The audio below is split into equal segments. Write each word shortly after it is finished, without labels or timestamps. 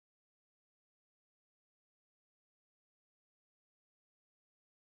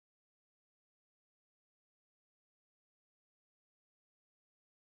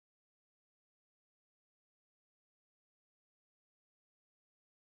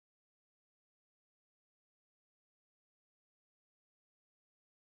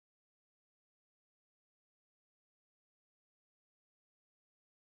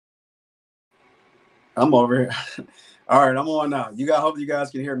I'm over here. All right, I'm on now. Hope you guys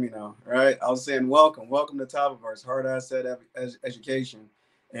can hear me now. All right. I was saying welcome to Tavaverse, hard asset education.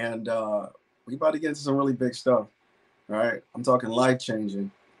 And we about to get into some really big stuff. All right. I'm talking life changing,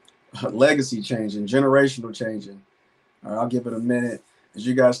 legacy changing, generational changing. All right, I'll give it a minute as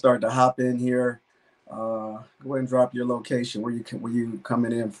you guys start to hop in here. Go ahead and drop your location where you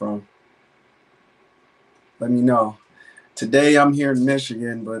coming in from. Let me know. Today I'm here in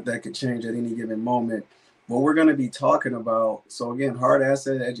Michigan, but that could change at any given moment. What we're going to be talking about, so again, hard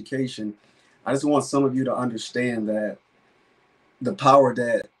asset education. I just want some of you to understand that the power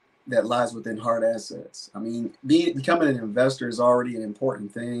that lies within hard assets. I mean, becoming an investor is already an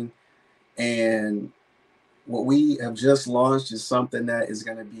important thing, and what we have just launched is something that is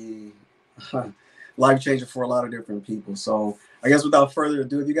going to be life changing for a lot of different people. So I guess without further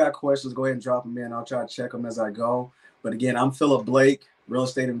ado, if you got questions, go ahead and drop them in. I'll try to check them as I go. But again, I'm Philip Blake, real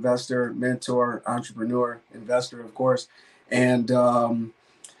estate investor, mentor, entrepreneur, investor, of course. And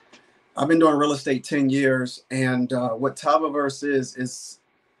I've been doing real estate 10 years. And what Tavaverse is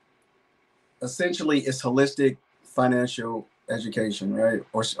essentially it's holistic financial education, right?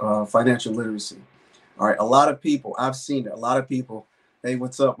 Or financial literacy. All right. A lot of people, I've seen it. A lot of people, hey,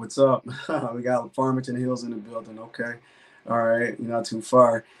 what's up? What's up? We got Farmington Hills in the building. Okay. All right. You're not too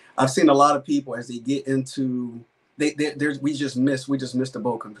far. I've seen a lot of people as they get into we just missed the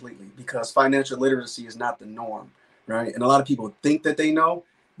boat completely because financial literacy is not the norm, right? And a lot of people think that they know,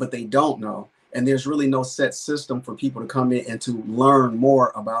 but they don't know. And there's really no set system for people to come in and to learn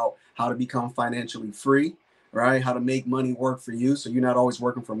more about how to become financially free, right? How to make money work for you so you're not always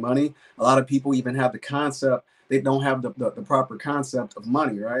working for money. A lot of people even have the concept, they don't have the proper concept of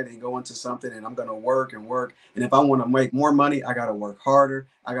money, right? They go into something and I'm going to work and work. And if I want to make more money, I got to work harder.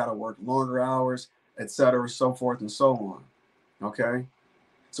 I got to work longer hours, etc., so forth and so on. Okay.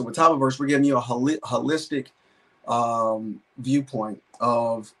 So with Tavaverse, we're giving you a holistic viewpoint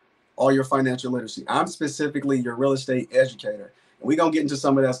of all your financial literacy. I'm specifically your real estate educator. And we're going to get into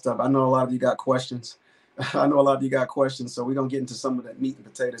some of that stuff. I know a lot of you got questions. So we're going to get into some of that meat and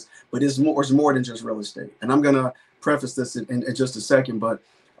potatoes. But it's more than just real estate. And I'm going to preface this in just a second. But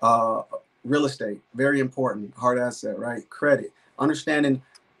real estate, very important, hard asset, right? Credit, understanding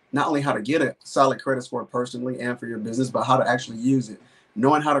not only how to get a solid credit score personally and for your business, but how to actually use it.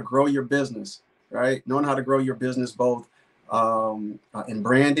 Knowing how to grow your business, right? Knowing how to grow your business both in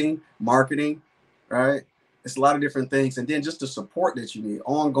branding, marketing, right? It's a lot of different things. And then just the support that you need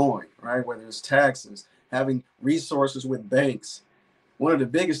ongoing, right? Whether it's taxes, having resources with banks. One of the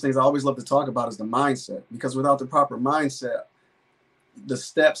biggest things I always love to talk about is the mindset, because without the proper mindset, the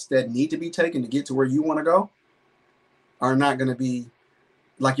steps that need to be taken to get to where you want to go are not going to be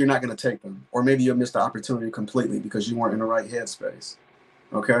like you're not going to take them, or maybe you'll miss the opportunity completely because you weren't in the right headspace.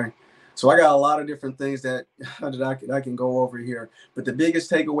 Okay. So I got a lot of different things that I can go over here. But the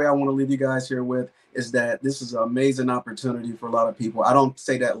biggest takeaway I want to leave you guys here with is that this is an amazing opportunity for a lot of people. I don't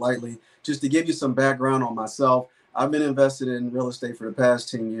say that lightly. Just to give you some background on myself, I've been invested in real estate for the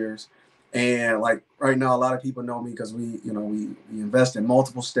past 10 years. And like right now, a lot of people know me because we invest in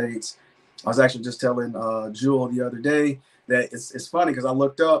multiple states. I was actually just telling Jewel the other day that it's funny because I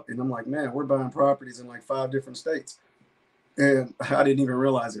looked up and I'm like, man, we're buying properties in like 5 different states. And I didn't even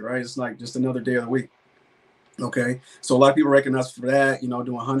realize it, right? It's like just another day of the week. Okay. So a lot of people recognize for that,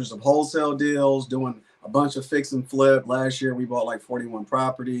 doing hundreds of wholesale deals, doing a bunch of fix and flip. Last year, we bought like 41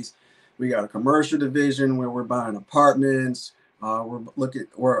 properties. We got a commercial division where we're buying apartments. Our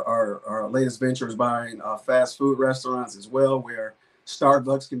latest venture is buying fast food restaurants as well, where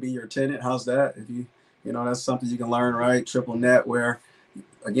Starbucks can be your tenant. How's that? If that's something you can learn, right? Triple net, where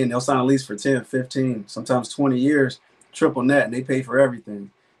again, they'll sign a lease for 10, 15, sometimes 20 years, triple net, and they pay for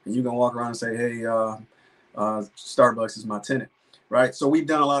everything. And you can walk around and say, hey, Starbucks is my tenant, right? So we've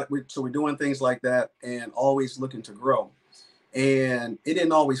done we're doing things like that and always looking to grow. And it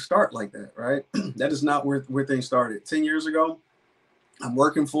didn't always start like that, right? That is not where things started. 10 years ago, I'm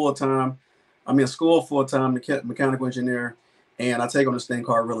working full time. I'm in school full time, mechanical engineer, and I take on this thing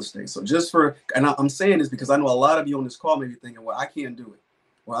called real estate. So I'm saying this because I know a lot of you on this call may be thinking, well, I can't do it.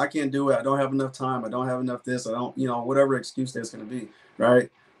 Well, I can't do it. I don't have enough time. I don't have enough this. I don't, whatever excuse that's going to be, right?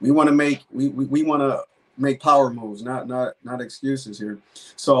 We want to make power moves, not excuses here.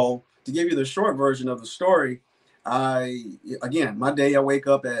 So to give you the short version of the story, my day, I wake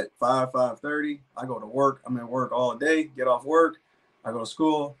up at 5:30. I go to work. I'm at work all day, get off work. I go to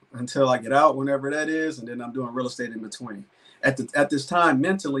school until I get out, whenever that is. And then I'm doing real estate in between. At this time,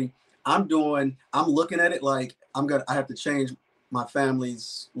 mentally, I'm looking at it like I have to change my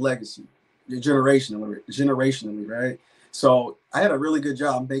family's legacy generationally, right? So I had a really good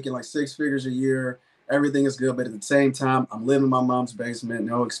job. I'm making like 6 figures a year Everything is good, but at the same time, I'm living in my mom's basement,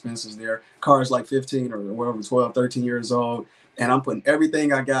 no expenses there. Car's like 15 or whatever, 12, 13 years old. And I'm putting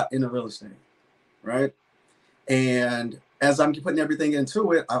everything I got into real estate, right? And as I'm putting everything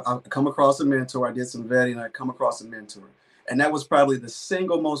into it, I come across a mentor. I did some vetting. I come across a mentor. And that was probably the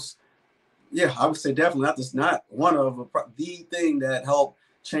single most, yeah, I would say definitely not this, not one of the thing that helped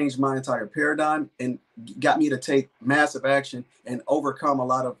change my entire paradigm and got me to take massive action and overcome a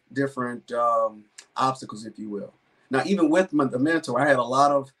lot of different obstacles, if you will. Now, even with the mentor, I had a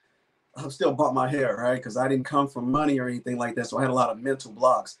lot of, I still bought my hair, right? Because I didn't come from money or anything like that. So I had a lot of mental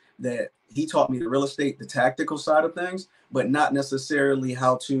blocks that he taught me the real estate, the tactical side of things, but not necessarily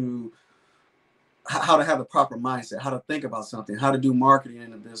how to have the proper mindset, how to think about something, how to do marketing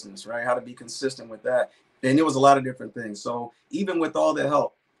in a business, right? How to be consistent with that. And it was a lot of different things. So even with all the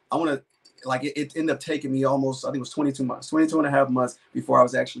help, I want to, like, it ended up taking me almost, I think it was 22 months, 22 and a half months before I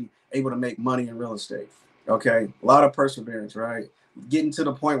was actually able to make money in real estate. Okay. A lot of perseverance, right? Getting to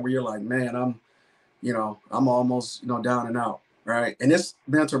the point where you're like, man, I'm almost, down and out. Right. And this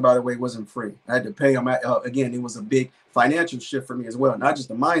mentor, by the way, wasn't free. I had to pay him. Again, it was a big financial shift for me as well. Not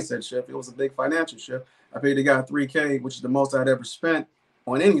just a mindset shift. It was a big financial shift. I paid the guy $3K, which is the most I'd ever spent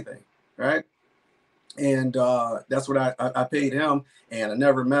on anything. Right. And that's what I paid him. And I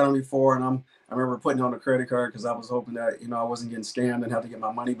never met him before. And I remember putting on a credit card because I was hoping that, I wasn't getting scammed and have to get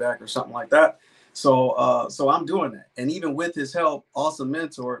my money back or something like that. So I'm doing that. And even with his help, awesome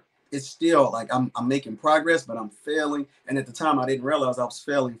mentor, it's still like I'm making progress, but I'm failing. And at the time, I didn't realize I was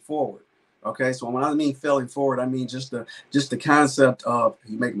failing forward. Okay, so when I mean failing forward, I mean just the concept of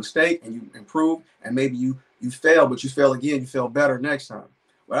you make a mistake and you improve, and maybe you fail, but you fail again, you fail better next time.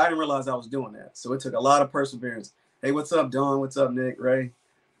 But I didn't realize I was doing that. So it took a lot of perseverance. Hey, what's up, Don? What's up, Nick? Ray?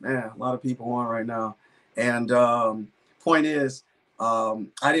 Man, a lot of people on right now. And point is, I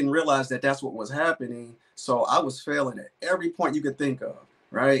didn't realize that that's what was happening. So I was failing at every point you could think of,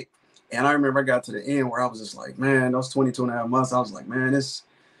 right? And I remember I got to the end where I was just like, man, those 22 and a half months, I was like, man,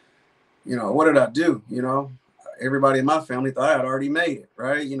 what did I do? Everybody in my family thought I had already made it,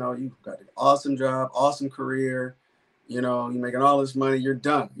 right? You got an awesome job, awesome career, you're making all this money, you're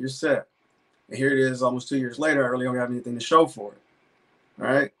done, you're set. And here it is almost 2 years later, I really don't have anything to show for it,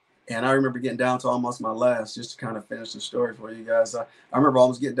 right? And I remember getting down to almost my last, just to kind of finish the story for you guys. I remember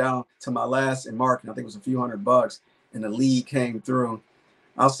almost getting down to my last in marketing. I think it was a few $100, and the lead came through.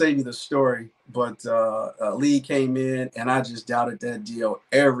 I'll save you the story, but a lead came in, and I just doubted that deal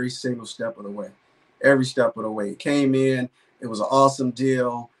every single step of the way. Every step of the way. It came in. It was an awesome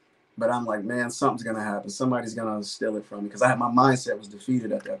deal, but I'm like, man, something's going to happen. Somebody's going to steal it from me because my mindset was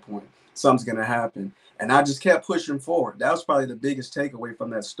defeated at that point. Something's going to happen. And I just kept pushing forward. That was probably the biggest takeaway from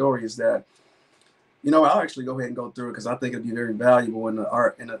that story is that, I'll actually go ahead and go through it because I think it'd be very valuable in the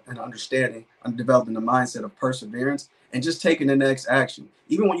art and understanding and developing the mindset of perseverance and just taking the next action.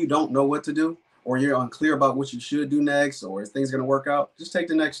 Even when you don't know what to do or you're unclear about what you should do next or if things going to work out, just take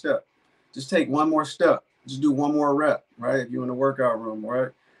the next step. Just take one more step. Just do one more rep, right? If you're in the workout room, right?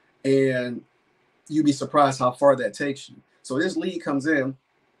 And you'd be surprised how far that takes you. So this lead comes in.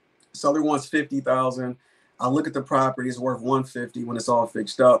 Seller wants 50,000. I look at the property, it's worth 150 when it's all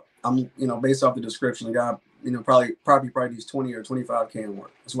fixed up. I'm, based off the description, the guy, probably needs 20 or 25K in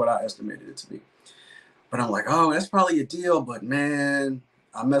work. That's what I estimated it to be. But I'm like, oh, that's probably a deal, but man,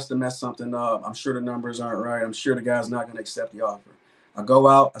 I messed something up. I'm sure the numbers aren't right. I'm sure the guy's not going to accept the offer. I go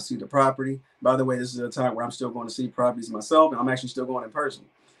out, I see the property. By the way, this is a time where I'm still going to see properties myself, and I'm actually still going in person.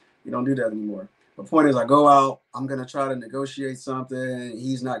 You don't do that anymore. The point is, I go out, I'm going to try to negotiate something.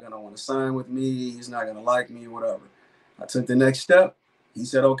 He's not going to want to sign with me. He's not going to like me, whatever. I took the next step. He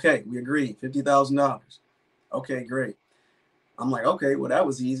said, okay, we agreed, $50,000. Okay, great. I'm like, okay, well, that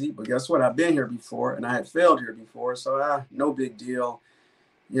was easy. But guess what? I've been here before, and I had failed here before. So no big deal.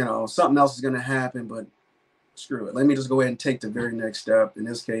 Something else is going to happen, but screw it. Let me just go ahead and take the very next step. In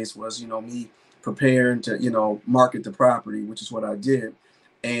this case was, me preparing to, market the property, which is what I did.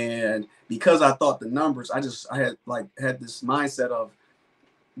 And because I thought the numbers, I had this mindset of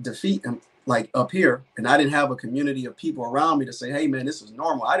defeat and like up here, and I didn't have a community of people around me to say, hey man, this is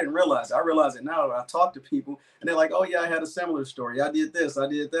normal. I didn't realize it. I realize it now that I talk to people and they're like, oh yeah, I had a similar story. I did this, I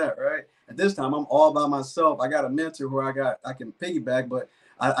did that, right? At this time, I'm all by myself. I got a mentor who I can piggyback, but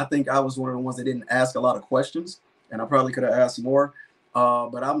I think I was one of the ones that didn't ask a lot of questions, and I probably could have asked more.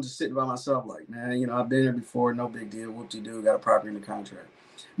 But I'm just sitting by myself like, man, I've been here before, no big deal. Whoop-de-doo, got a property in the contract.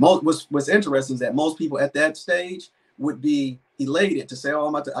 What's interesting is that most people at that stage would be elated to say,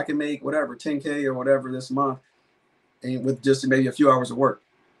 oh, I can make whatever, 10K or whatever this month, and with just maybe a few hours of work.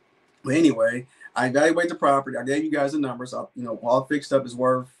 But anyway, I evaluate the property. I gave you guys the numbers. All fixed up is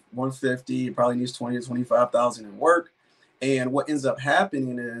worth 150, it probably needs 20 to 25,000 in work. And what ends up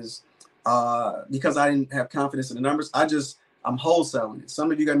happening is because I didn't have confidence in the numbers, I'm wholesaling it.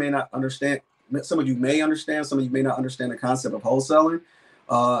 Some of you guys may not understand. Some of you may understand. Some of you may not understand the concept of wholesaling.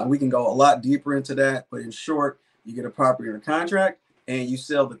 And we can go a lot deeper into that. But in short, you get a property or a contract and you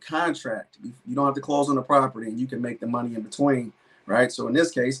sell the contract. You don't have to close on the property and you can make the money in between, right? So in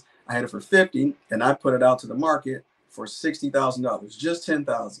this case, I had it for 50 and I put it out to the market for $60,000, just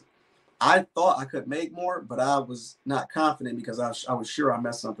 10,000. I thought I could make more, but I was not confident because I was sure I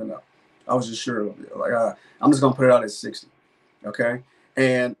messed something up. I was just sure, like I'm just gonna put it out at 60, okay?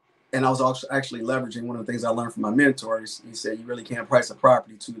 And I was also actually leveraging one of the things I learned from my mentors. He said you really can't price a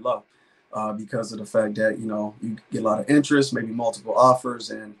property too low because of the fact that you get a lot of interest, maybe multiple offers,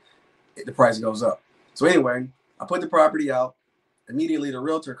 and the price goes up. So anyway, I put the property out. Immediately, the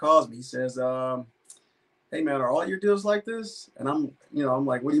realtor calls me. He says, "Hey man, are all your deals like this?" And I'm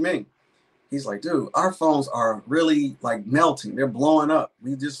like, "What do you mean?" He's like, dude, our phones are really like melting. They're blowing up.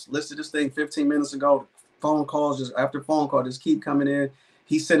 We just listed this thing 15 minutes ago. Phone calls just after phone call just keep coming in.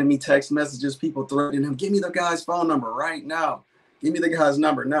 He's sending me text messages, people threatening him. Give me the guy's phone number right now. Give me the guy's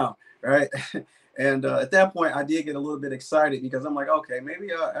number now, right? And at that point, I did get a little bit excited because I'm like, okay,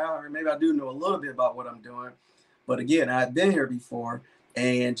 maybe I do know a little bit about what I'm doing. But again, I had been here before,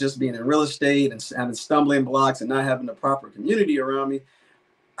 and just being in real estate and having stumbling blocks and not having the proper community around me,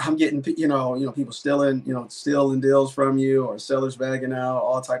 I'm getting, people stealing deals from you or sellers bagging out,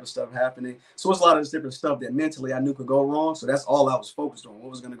 all type of stuff happening. So it's a lot of this different stuff that mentally I knew could go wrong. So that's all I was focused on. What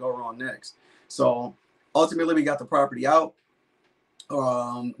was going to go wrong next? So ultimately we got the property out.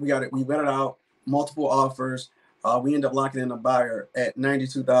 We got it out, multiple offers. We ended up locking in a buyer at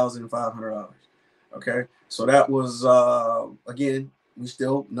 $92,500. Okay. So that was, again,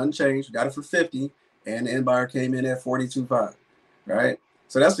 nothing changed. We got it for 50 and the end buyer came in at 42.5. Right.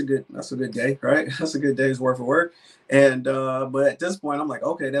 So that's a good day, right? That's a good day's worth of work. And but at this point, I'm like,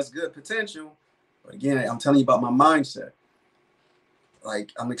 okay, that's good potential. But again, I'm telling you about my mindset.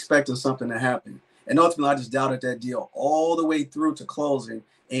 Like I'm expecting something to happen. And ultimately, I just doubted that deal all the way through to closing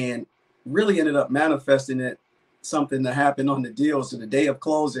and really ended up manifesting it, something that happened on the deal. So the day of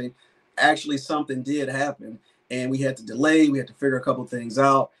closing, actually something did happen. And we had to delay. We had to figure a couple things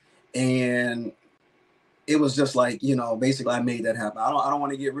out. And it was just like, basically I made that happen. I don't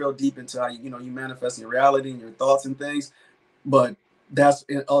want to get real deep into how, you manifest in reality and your thoughts and things, but that's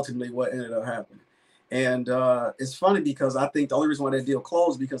ultimately what ended up happening. And it's funny because I think the only reason why that deal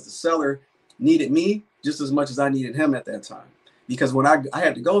closed because the seller needed me just as much as I needed him at that time. Because when I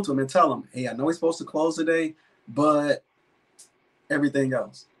had to go to him and tell him, hey, I know he's supposed to close today, but everything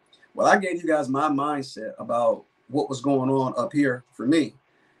else. Well, I gave you guys my mindset about what was going on up here for me.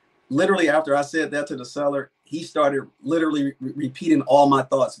 Literally after I said that to the seller, he started literally repeating all my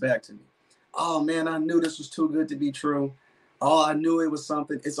thoughts back to me. Oh man, I knew this was too good to be true. Oh, I knew it was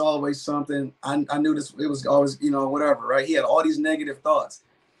something. It's always something. I knew this. It was always, whatever, right? He had all these negative thoughts.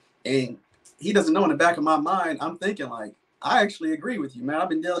 And he doesn't know in the back of my mind, I'm thinking like, I actually agree with you, man. I've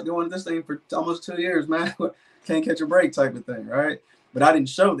been going this thing for almost 2 years, man. Can't catch a break type of thing, right? But I didn't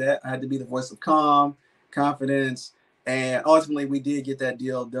show that. I had to be the voice of calm, confidence, and ultimately we did get that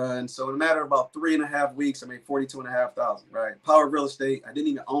deal done. So in a matter of about 3.5 weeks, I made $42,500, right? Power of real estate. I didn't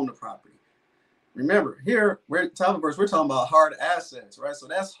even own the property. Remember, here we're at Tavaverse, we're talking about hard assets, right? So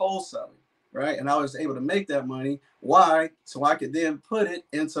that's wholesaling, right? And I was able to make that money. Why? So I could then put it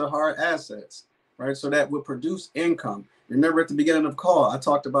into hard assets, right? So that would produce income. Remember at the beginning of the call, I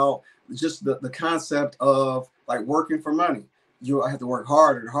talked about just the concept of like working for money. You have to work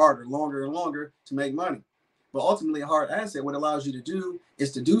harder and harder, longer and longer to make money. But ultimately, a hard asset, what it allows you to do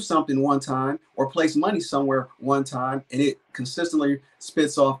is to do something one time or place money somewhere one time, and it consistently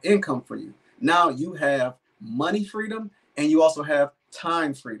spits off income for you. Now you have money freedom and you also have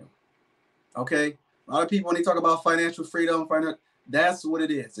time freedom. Okay. A lot of people, when they talk about financial freedom, that's what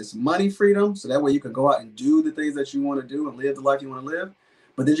it is. It's money freedom. So that way you can go out and do the things that you want to do and live the life you want to live.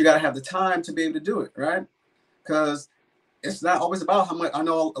 But then you got to have the time to be able to do it, right? Because it's not always about how much. I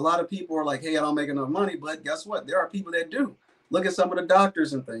know a lot of people are like, hey, I don't make enough money. But guess what? There are people that do. Look at some of the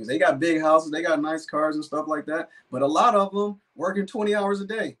doctors and things. They got big houses. They got nice cars and stuff like that. But a lot of them working 20 hours a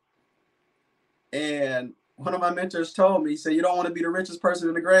day. And one of my mentors told me, he said, you don't want to be the richest person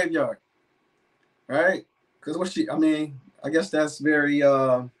in the graveyard. Right? Because I guess that's very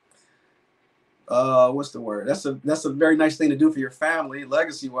what's the word? That's a very nice thing to do for your family,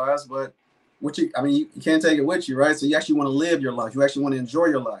 legacy wise, but you can't take it with you, right? So you actually want to live your life. You actually want to enjoy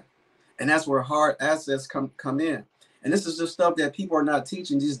your life. And that's where hard assets come in. And this is just stuff that people are not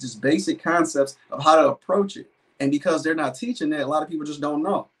teaching, these just basic concepts of how to approach it. And because they're not teaching it, a lot of people just don't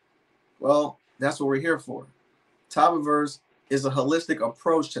know. Well, that's what we're here for. Tavaverse is a holistic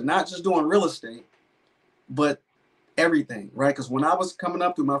approach to not just doing real estate, but everything, right? Because when I was coming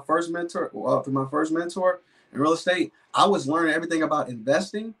up through my first mentor in real estate, I was learning everything about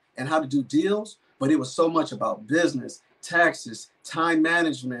investing and how to do deals, but it was so much about business, taxes, time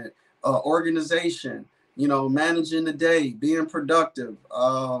management, organization, managing the day, being productive,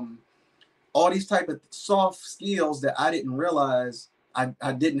 all these type of soft skills that I didn't realize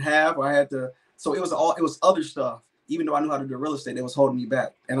I didn't have, or I had to. So it was other stuff. Even though I knew how to do real estate, it was holding me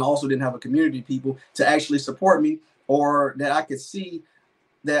back, and I also didn't have a community of people to actually support me, or that I could see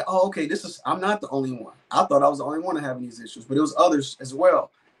that, oh, okay, I'm not the only one. I thought I was the only one having these issues, but it was others as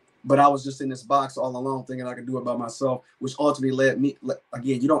well. But I was just in this box all alone, thinking I could do it by myself, which ultimately led me.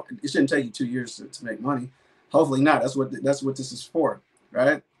 Again, it shouldn't take you 2 years to make money. Hopefully not. That's what this is for,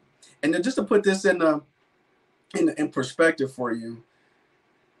 right? And then just to put this in perspective for you.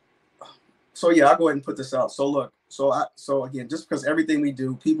 So yeah, I'll go ahead and put this out. So look, so again, just because everything we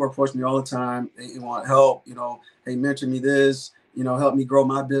do, people approach me all the time. They want help, hey, mentor me this, help me grow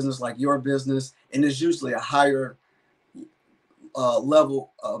my business like your business. And it's usually a higher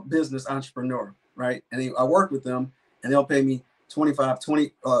level business entrepreneur, right? And I work with them, and they'll pay me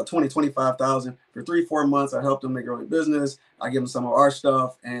 25,000 for 3-4 months. I help them make grow their business. I give them some of our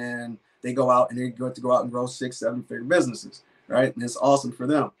stuff, and they go out and go out and grow 6-7 figure businesses, right? And it's awesome for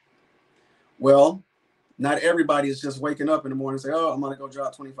them. Well, not everybody is just waking up in the morning and say, oh, I'm going to go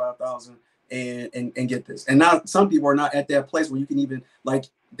drop 25,000 and get this. And now some people are not at that place where you can even, like,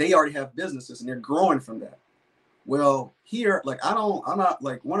 they already have businesses and they're growing from that. Well, here, like, I'm not,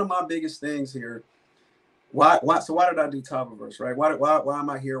 like, one of my biggest things here, why did I do Tavaverse, right? Why am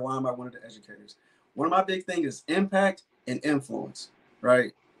I here? Why am I one of the educators? One of my big things is impact and influence,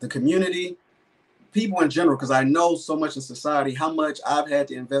 right? The community, people in general, because I know so much in society, how much I've had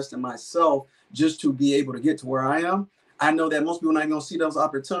to invest in myself just to be able to get to where I am. I know that most people not going to see those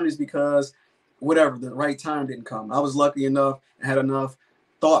opportunities because whatever, the right time didn't come. I was lucky enough and had enough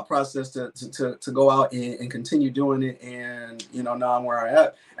thought process to go out and continue doing it. And, now I'm where I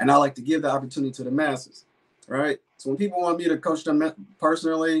am. And I like to give the opportunity to the masses, right? So when people want me to coach them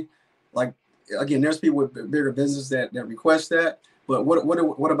personally, like, again, there's people with bigger business that request that. But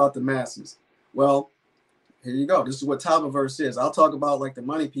what about the masses? Well, here you go. This is what Tavaverse is. I'll talk about like the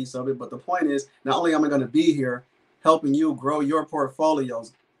money piece of it, but the point is, not only am I going to be here helping you grow your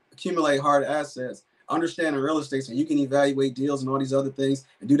portfolios, accumulate hard assets, understanding real estate so you can evaluate deals and all these other things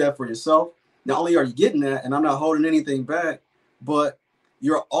and do that for yourself. Not only are you getting that, and I'm not holding anything back, but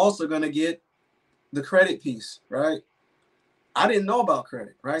you're also going to get the credit piece, right? I didn't know about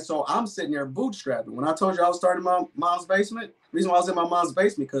credit, right? So I'm sitting there bootstrapping. When I told you I was starting my mom's basement, the reason why I was in my mom's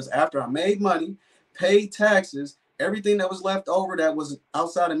basement, because after I made money, paid taxes, everything that was left over that was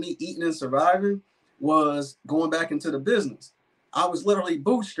outside of me eating and surviving was going back into the business. I was literally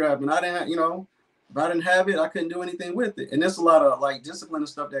bootstrapping. I didn't, if I didn't have it, I couldn't do anything with it. And there's a lot of like discipline and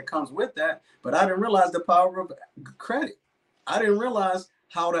stuff that comes with that. But I didn't realize the power of credit. I didn't realize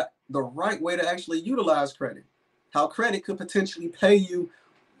how the right way to actually utilize credit. How credit could potentially pay you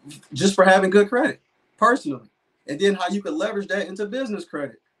just for having good credit personally. And then how you could leverage that into business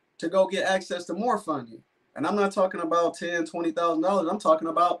credit to go get access to more funding. And I'm not talking about $10,000, $20,000. I'm talking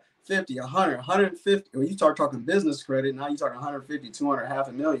about 50, 100, 150. When you start talking business credit, now you're talking 150, 200,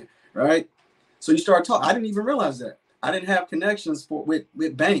 $500,000, right? So you start talking. I didn't even realize that. I didn't have connections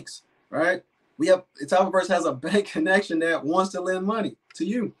with banks, right? Tavaverse has a bank connection that wants to lend money to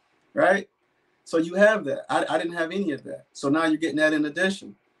you, right? So you have that. I didn't have any of that. So now you're getting that in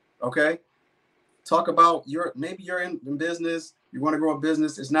addition. Okay. Talk about maybe you're in business. You want to grow a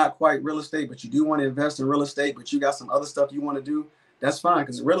business. It's not quite real estate, but you do want to invest in real estate, but you got some other stuff you want to do. That's fine.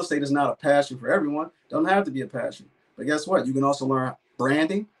 Because real estate is not a passion for everyone. Don't have to be a passion. But guess what? You can also learn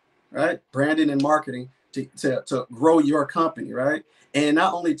branding, right? Branding and marketing to grow your company, right? And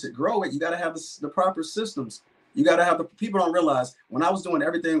not only to grow it, you got to have the proper systems. You got to have people don't realize when I was doing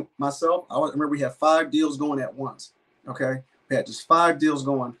everything myself, I remember we had 5 deals going at once. Okay. We had just 5 deals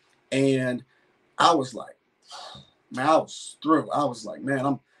going. And I was like, man, I was through. I was like, man,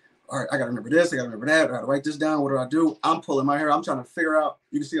 all right, I got to remember this. I got to remember that. I got to write this down. What do I do? I'm pulling my hair. I'm trying to figure out.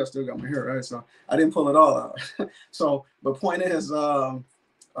 You can see I still got my hair, right? So I didn't pull it all out. So the point is,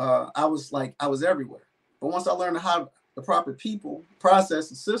 I was everywhere. But once I learned how the proper people, process,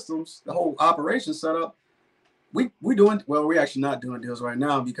 and systems, the whole operation set up, we're actually not doing deals right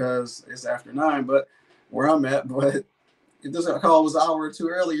now because it's after 9, but where I'm at, but if this call was an hour or 2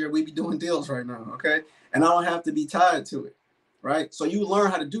 earlier, we'd be doing deals right now, okay? And I don't have to be tied to it, right? So you learn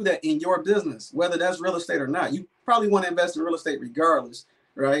how to do that in your business, whether that's real estate or not. You probably want to invest in real estate regardless,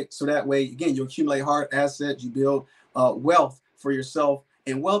 right? So that way, again, you accumulate hard assets, you build wealth for yourself,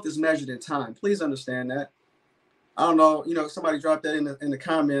 and wealth is measured in time. Please understand that. I don't know, somebody dropped that in the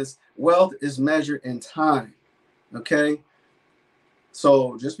comments. Wealth is measured in time. Okay.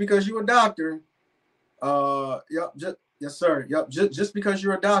 So just because you're a doctor, yes, sir. Yep. Just because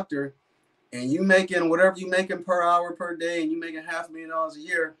you're a doctor and you making whatever you making per hour per day, and you making $500,000 a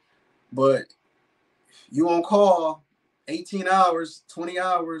year, but you on call 18 hours, 20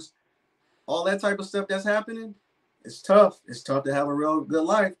 hours, all that type of stuff that's happening, it's tough. It's tough to have a real good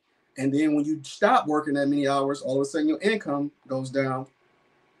life. And then when you stop working that many hours, all of a sudden your income goes down.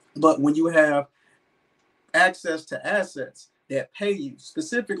 But when you have access to assets that pay you,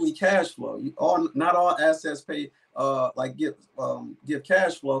 specifically cash flow, not all assets pay give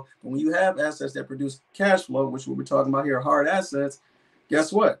cash flow. But when you have assets that produce cash flow, which we're talking about here, hard assets,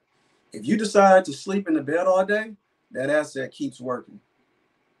 guess what? If you decide to sleep in the bed all day, that asset keeps working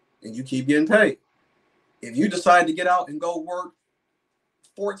and you keep getting paid. If you decide to get out and go work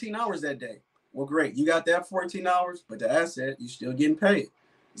 14 hours that day, well, great. You got that 14 hours, but the asset, you're still getting paid.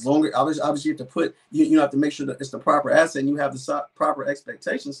 As long as obviously you have to put, you have to make sure that it's the proper asset and you have the proper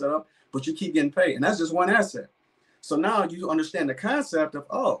expectation set up, but you keep getting paid. And that's just one asset. So now you understand the concept of,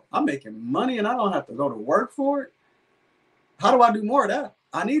 oh, I'm making money and I don't have to go to work for it. How do I do more of that?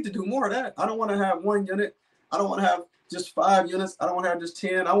 I need to do more of that. I don't want to have one unit. I don't want to have just 5 units. I don't want to have just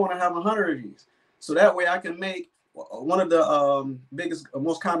 10. I want to have 100 of these. So that way I can make one of the biggest,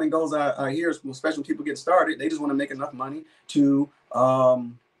 most common goals I hear, especially when people get started, they just want to make enough money to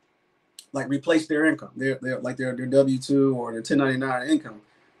replace their income, their W-2 or their 1099 income,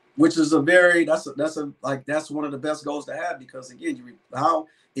 which is that's one of the best goals to have, because again,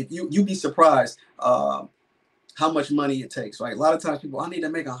 you'd be surprised how much money it takes, right? A lot of times people, I need to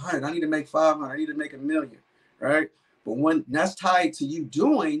make 100, I need to make 500, I need to make 1 million, right? But when that's tied to you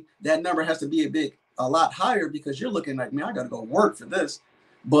doing, that number has to be a lot higher, because you're looking like, man, I got to go work for this.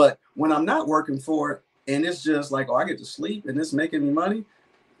 But when I'm not working for it and it's just like, oh, I get to sleep and it's making me money.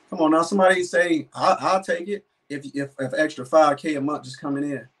 Come on now, somebody say, I'll take it if extra $5K a month just coming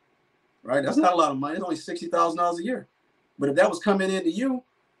in, right? That's not a lot of money. It's only $60,000 a year. But if that was coming into you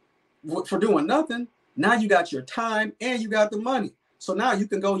for doing nothing, now you got your time and you got the money. So now you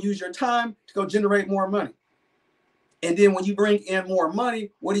can go use your time to go generate more money. And then when you bring in more money,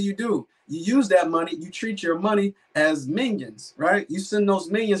 what do? You use that money, you treat your money as minions, right? You send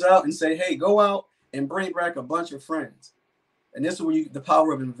those minions out and say, hey, go out and bring back a bunch of friends. And this is where the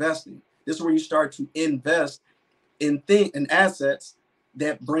power of investing. This is where you start to invest in assets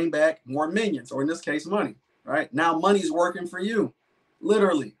that bring back more minions, or in this case, money, right? Now money's working for you,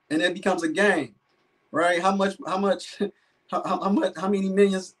 literally. And it becomes a game, right? How many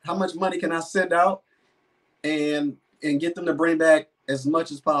minions, how much money can I send out and get them to bring back as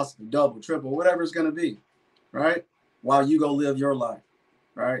much as possible, double, triple, whatever it's going to be, right? While you go live your life,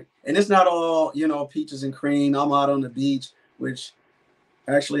 right? And it's not all, peaches and cream. I'm out on the beach, which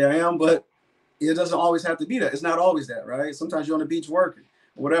actually I am, but it doesn't always have to be that. It's not always that, right? Sometimes you're on the beach working,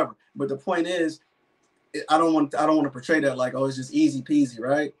 whatever. But the point is, I don't want to portray that like, oh, it's just easy peasy,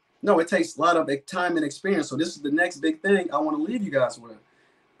 right? No, it takes a lot of time and experience. So this is the next big thing I want to leave you guys with.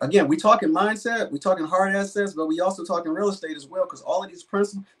 Again, we talking mindset, we talking hard assets, but we also talking real estate as well, because all of these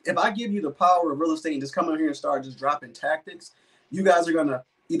principles, if I give you the power of real estate and just come in here and start just dropping tactics, you guys are going to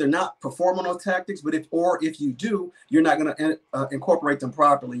either not perform on those tactics, but if you do, you're not going to incorporate them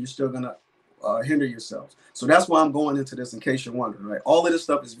properly. You're still going to hinder yourselves. So that's why I'm going into this, in case you're wondering, right? All of this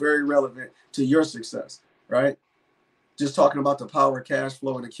stuff is very relevant to your success, right? Just talking about the power of cash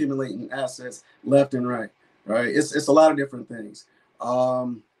flow and accumulating assets left and right, right? It's a lot of different things.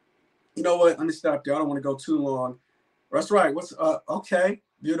 You know what? Let me stop there. I don't want to go too long. That's right. Okay.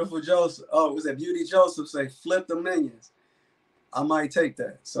 Beautiful Joseph. Oh, was that Beauty Joseph say, flip the minions? I might take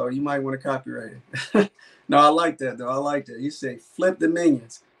that. So you might want to copyright it. No, I like that though. I like that. You say, flip the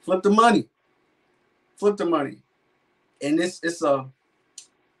minions, flip the money, flip the money. And it's a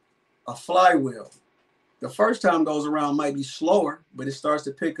flywheel. The first time goes around might be slower, but it starts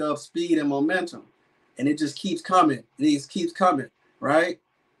to pick up speed and momentum. And it just keeps coming. It just keeps coming, right?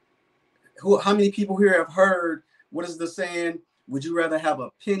 How many people here have heard, what is the saying? Would you rather have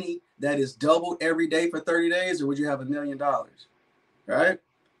a penny that is doubled every day for 30 days, or would you have $1 million? Right?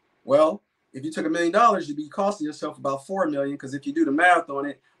 Well, if you took $1 million, you'd be costing yourself about 4 million, because if you do the math on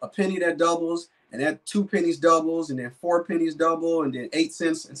it, a penny that doubles, and that 2 pennies doubles, and then 4 pennies double, and then 8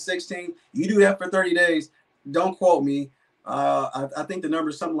 cents and 16. You do that for 30 days. Don't quote me. I think the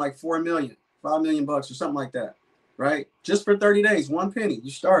number is something like 4 million, $5 million bucks or something like that. Right? Just for 30 days, 1 penny,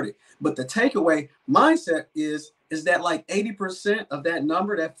 you started. But the takeaway mindset is, is that like 80% of that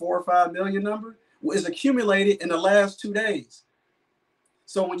number, that 4 or 5 million number, is accumulated in the last 2 days.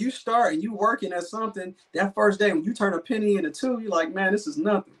 So when you start and you working at something, that first day, when you turn a penny into 2, you're like, man, this is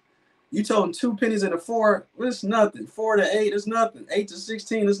nothing. You told them 2 pennies into 4, well, it's nothing. 4 to 8 is nothing. 8 to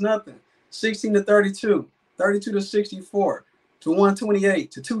 16 is nothing. 16 to 32, 32 to 64, to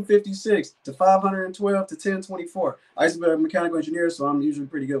 128, to 256, to 512, to 1024. I used to be a mechanical engineer, so I'm usually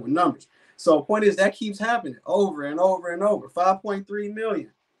pretty good with numbers. So point is that keeps happening over and over and over. 5.3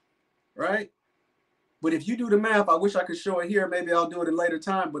 million, right? But if you do the math, I wish I could show it here. Maybe I'll do it at a later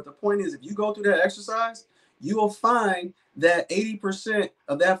time. But the point is, if you go through that exercise, you will find that 80%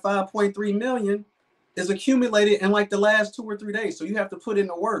 of that 5.3 million is accumulated in like the last 2 or 3 days. So you have to put in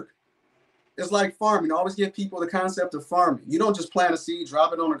the work. It's like farming. I always give people the concept of farming. You don't just plant a seed,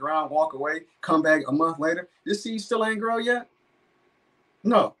 drop it on the ground, walk away, come back a month later. This seed still ain't grown yet?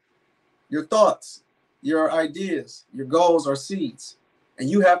 No. Your thoughts, your ideas, your goals are seeds. And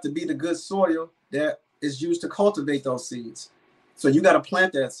you have to be the good soil that is used to cultivate those seeds. So you got to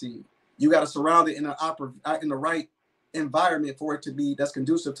plant that seed. You got to surround it in the right environment for it to be that's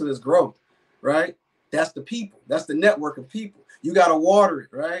conducive to this growth, right? That's the people. That's the network of people. You got to water it,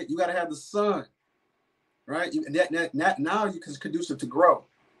 right? You got to have the sun, right? Now you can conducive to grow.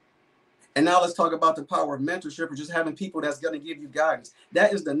 And now let's talk about the power of mentorship or just having people that's going to give you guidance.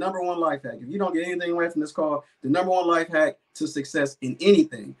 That is the #1 life hack. If you don't get anything away from this call, the #1 life hack to success in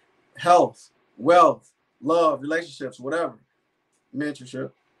anything, health, wealth, love, relationships, whatever,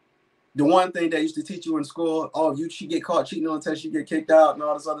 mentorship. The one thing they used to teach you in school, oh, you get caught cheating on a test, you get kicked out and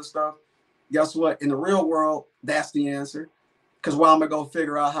all this other stuff. Guess what? In the real world, that's the answer. Because why am I going to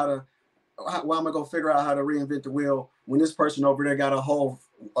figure out how to reinvent the wheel when this person over there got a whole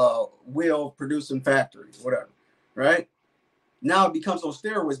wheel producing factory, whatever, right? Now it becomes on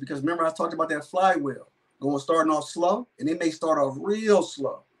steroids because remember I talked about that flywheel starting off slow, and it may start off real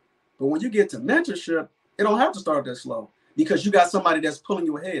slow. But when you get to mentorship, it don't have to start that slow because you got somebody that's pulling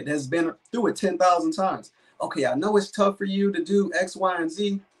you ahead, that's been through it 10,000 times. Okay, I know it's tough for you to do X, Y, and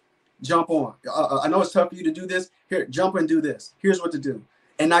Z. Jump on. I know it's tough for you to do this. Here, jump and do this. Here's what to do.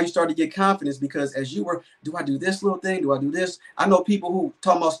 And now you start to get confidence because as you were, do I do this little thing? Do I do this? I know people who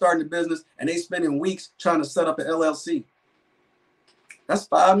talking about starting a business and they spending weeks trying to set up an LLC. That's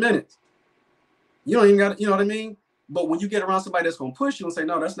 5 minutes. You don't even got, you know what I mean? But when you get around somebody that's going to push you and say,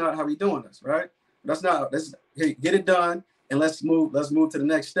 no, that's not how we doing this, right? Hey, get it done and let's move to the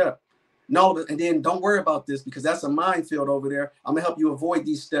next step. No, and then don't worry about this because that's a minefield over there. I'm gonna help you avoid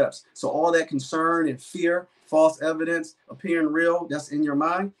these steps. So all that concern and fear, false evidence, appearing real, that's in your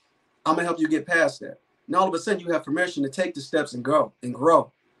mind, I'm gonna help you get past that. Now all of a sudden you have permission to take the steps and go and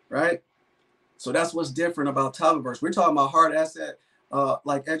grow, right? So that's what's different about Tavaverse. We're talking about hard asset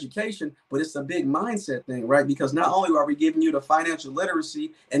like education, but it's a big mindset thing, right? Because not only are we giving you the financial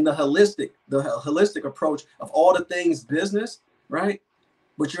literacy and the holistic approach of all the things business, right?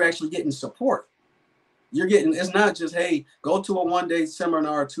 But you're actually getting support. It's not just, hey, go to a 1-day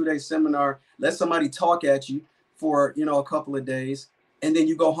seminar, 2-day seminar, let somebody talk at you for, a couple of days. And then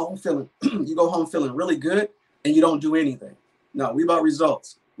you go home feeling really good and you don't do anything. No, we about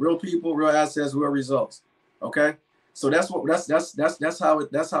results, real people, real assets, real results. Okay. So that's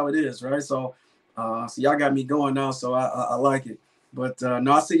how it is. Right. So y'all got me going now. So I like it, but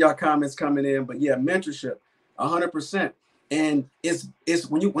no, I see y'all comments coming in, but yeah, mentorship 100%. And it's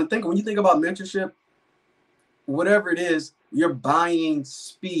when you think about mentorship, whatever it is, you're buying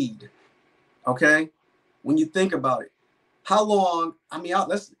speed. Okay. When you think about it, how long, I'm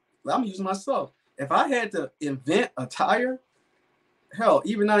using myself. If I had to invent a tire, hell,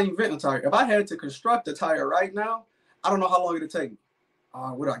 even not invent a tire, if I had to construct a tire right now, I don't know how long it'd take me.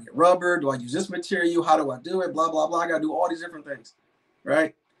 What do I get? Rubber? Do I use this material? How do I do it? Blah, blah, blah. I got to do all these different things.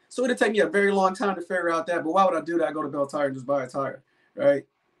 Right. So it'd take me a very long time to figure out that. But why would I do that? I go to Bell Tire and just buy a tire. Right.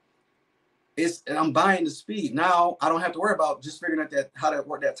 And I'm buying the speed. Now I don't have to worry about just figuring out how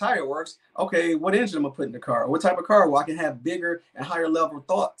that tire works. Okay, what engine am I putting in the car? What type of car? Well, I can have bigger and higher level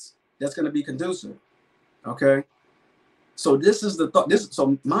thoughts that's going to be conducive. Okay. So this is the thought.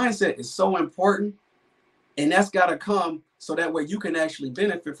 So mindset is so important. And that's got to come so that way you can actually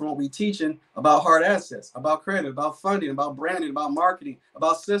benefit from what we're teaching about hard assets, about credit, about funding, about branding, about marketing,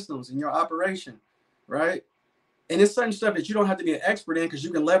 about systems in your operation, right? And it's certain stuff that you don't have to be an expert in because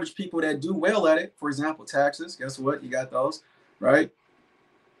you can leverage people that do well at it. For example, taxes. Guess what? You got those, right?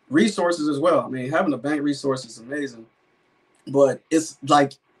 Resources as well. I mean, having a bank resource is amazing. But it's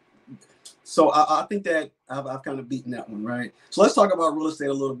like, so I think that I've kind of beaten that one, right? So let's talk about real estate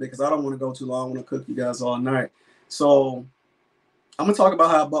a little bit because I don't want to go too long. I want to cook you guys all night. So I'm gonna talk about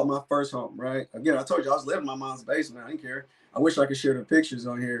how I bought my first home, right? Again, I told you I was living in my mom's basement. I didn't care. I wish I could share the pictures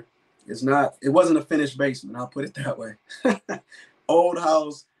on here. It wasn't a finished basement, I'll put it that way. Old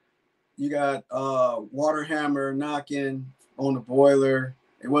house, you got water hammer knocking on the boiler.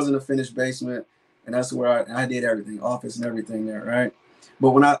 It wasn't a finished basement, and that's where I did everything, office and everything there, right?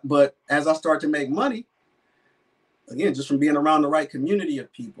 But as I start to make money, again, just from being around the right community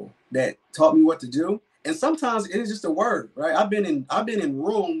of people that taught me what to do. And sometimes it is just a word, right? I've been in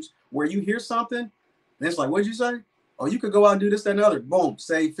rooms where you hear something and it's like, what'd you say? Oh, you could go out and do this, that, and the other. Boom,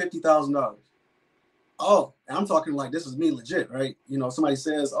 save $50,000. Oh, and I'm talking like this is me legit, right? Somebody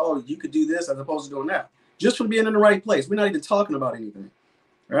says, oh, you could do this as opposed to doing that. Just from being in the right place. We're not even talking about anything,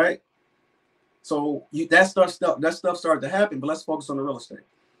 right? So that stuff started to happen, but let's focus on the real estate.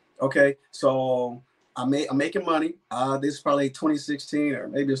 Okay, so I'm making money. This is probably 2016 or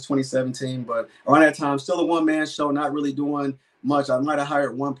maybe it's 2017, but around that time, still a one-man show, not really doing much. I might have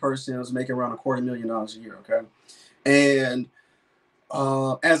hired one person who was making around $250,000 a year. Okay, and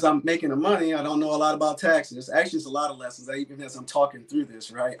as I'm making the money, I don't know a lot about taxes. Actually, it's a lot of lessons. Even as I'm talking through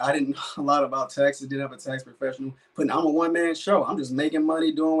this, right? I didn't know a lot about taxes. Didn't have a tax professional. But I'm a one-man show. I'm just making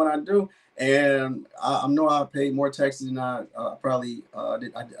money, doing what I do, and I know I paid more taxes than I probably I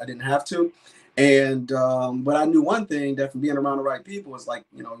didn't have to. And but I knew one thing, that from being around the right people is like,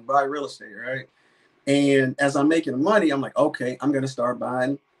 buy real estate, right? And as I'm making the money, I'm like, okay, I'm gonna start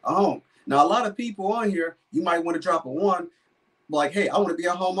buying a home. Now, a lot of people on here, you might want to drop a one, like, hey, I want to be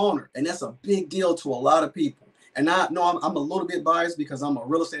a homeowner. And that's a big deal to a lot of people. And I know I'm a little bit biased because I'm a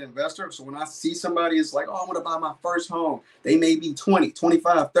real estate investor. So when I see somebody, it's like, oh, I want to buy my first home. They may be 20,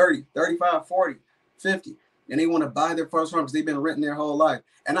 25, 30, 35, 40, 50. And they want to buy their first home because they've been renting their whole life.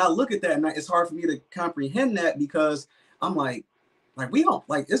 And I look at that and it's hard for me to comprehend that because I'm like we don't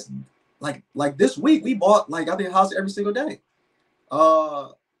like it's like this week we bought, like, I've been in a house every single day. Uh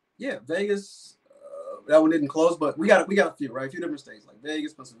yeah, Vegas, that one didn't close, but we got a few, right? A few different states like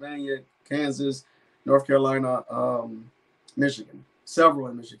Vegas, Pennsylvania, Kansas, North Carolina, Michigan, several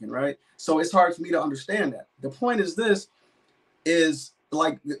in Michigan, right? So it's hard for me to understand that. The point is this is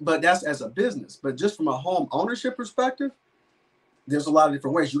like, but that's as a business. But just from a home ownership perspective, there's a lot of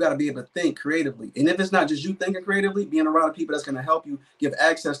different ways. You got to be able to think creatively. And if it's not just you thinking creatively, being around people that's going to help you give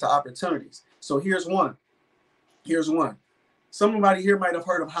access to opportunities. So here's one. Here's one. Somebody here might have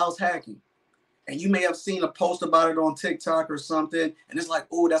heard of house hacking. And you may have seen a post about it on TikTok or something, and it's like,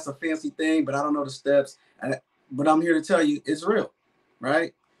 oh, that's a fancy thing, but I don't know the steps. But I'm here to tell you, it's real,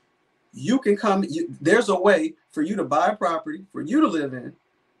 right? You can come. There's a way for you to buy a property for you to live in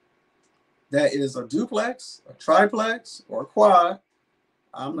that is a duplex, a triplex, or a quad.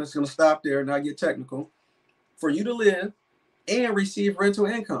 I'm just going to stop there and not get technical. For you to live and receive rental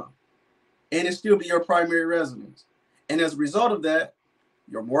income, and it still be your primary residence. And as a result of that,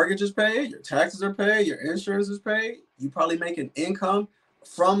 your mortgage is paid, your taxes are paid, your insurance is paid. You probably make an income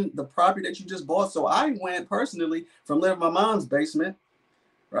from the property that you just bought. So I went personally from living in my mom's basement,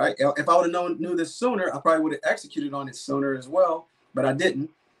 right? If I would have knew this sooner, I probably would have executed on it sooner as well, but I didn't.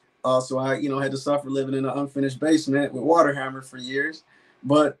 So I, had to suffer living in an unfinished basement with water hammer for years,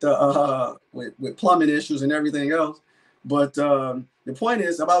 but with plumbing issues and everything else. But the point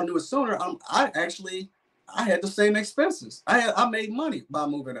is, if I knew it sooner, I had the same expenses. I made money by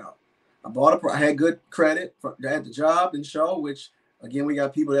moving out. I had good credit. I had the job and show, which again, we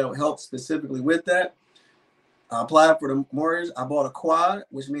got people that will help specifically with that. I applied for the mortgage. I bought a quad,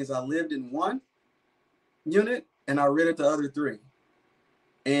 which means I lived in one unit and I rented the other three.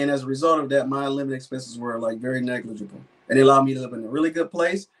 And as a result of that, my living expenses were like very negligible. And it allowed me to live in a really good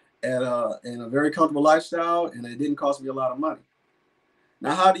place in a very comfortable lifestyle, and it didn't cost me a lot of money.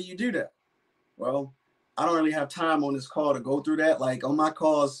 Now, how do you do that? Well, I don't really have time on this call to go through that. Like on my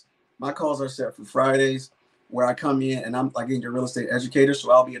calls are set for Fridays where I come in and I'm like a real estate educator.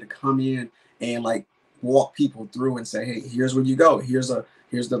 So I'll be able to come in and like walk people through and say, hey, here's where you go. Here's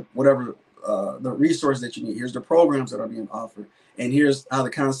the whatever the resource that you need. Here's the programs that are being offered. And here's how the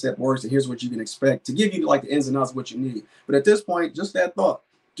concept works. And here's what you can expect to give you like the ins and outs of what you need. But at this point, just that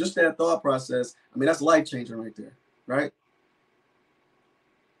thought process, I mean, that's life changing right there, right?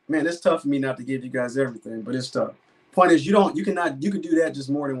 Man, it's tough for me not to give you guys everything, but it's tough. Point is, you can do that just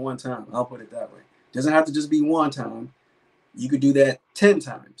more than one time. I'll put it that way. It doesn't have to just be one time. You could do that 10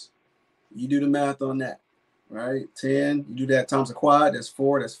 times. You do the math on that, right? 10, you do that times a quad, that's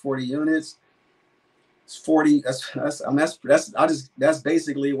 4, that's 40 units. It's 40, that's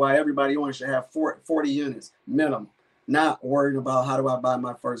basically why everybody on should have 40 units minimum. Not worrying about how do I buy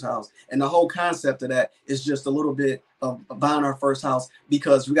my first house. And the whole concept of that is just a little bit of buying our first house,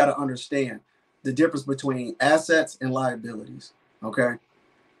 because we got to understand the difference between assets and liabilities. Okay. A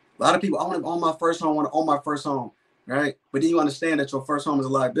lot of people, I want to own my first home, I want to own my first home, right? But then you understand that your first home is a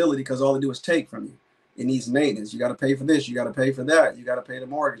liability because all they do is take from you. It needs maintenance. You got to pay for this. You got to pay for that. You got to pay the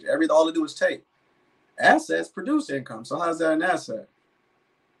mortgage. All they do is take. Assets produce income. So how's that an asset?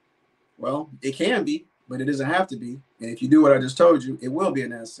 Well, it can be, but it doesn't have to be. And if you do what I just told you, it will be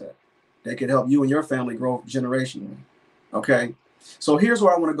an asset that can help you and your family grow generationally. Okay. So here's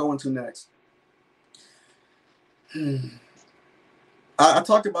what I want to go into next. I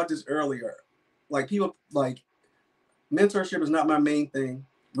talked about this earlier. Like people, like mentorship is not my main thing.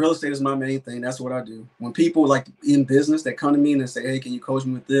 Real estate is my main thing. That's what I do. When people like in business that come to me and they say, "Hey, can you coach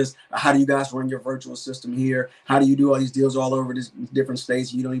me with this? How do you guys run your virtual system here? How do you do all these deals all over these different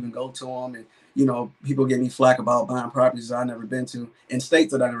states? You don't even go to them." And people get me flack about buying properties I've never been to in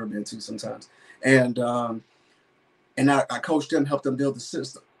states that I've never been to sometimes. And I coach them, help them build the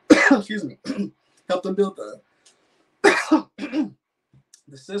system. Excuse me, help them build the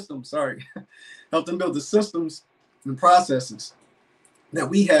the system. Sorry, help them build the systems and processes that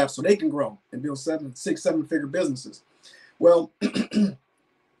we have so they can grow and build 7, 6, 7-figure businesses. Well,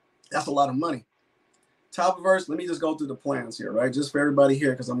 that's a lot of money. Tavaverse, let me just go through the plans here, right? Just for everybody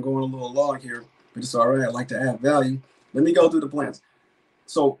here, because I'm going a little long here, but it's all right. I like to add value. Let me go through the plans.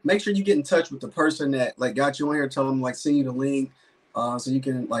 So make sure you get in touch with the person that like got you on here. Tell them like send you the link so you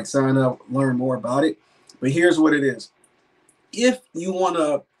can like sign up, learn more about it. But here's what it is. If you want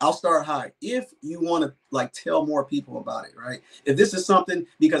to, I'll start high. If you want to like tell more people about it, right? If this is something,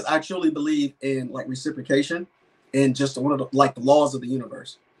 because I truly believe in like reciprocation and just one of the like the laws of the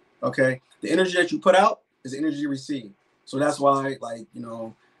universe. Okay, the energy that you put out is the energy you receive. So that's why, like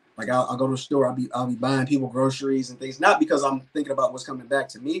like I'll go to the store. I'll be buying people groceries and things, not because I'm thinking about what's coming back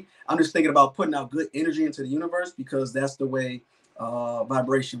to me. I'm just thinking about putting out good energy into the universe because that's the way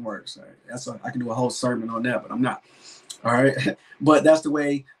vibration works. Right? I can do a whole sermon on that, but I'm not. All right. But that's the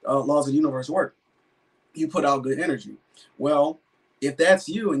way laws of the universe work. You put out good energy. Well, if that's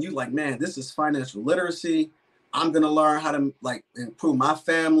you and you like, man, this is financial literacy. I'm going to learn how to like improve my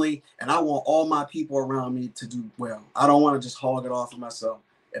family. And I want all my people around me to do well. I don't want to just hog it off for myself.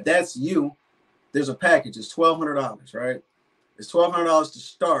 If that's you, there's a package. It's $1,200, right? It's $1,200 to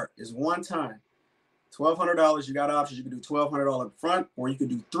start. It's one time. $1,200. You got options. You can do $1,200 up front, or you can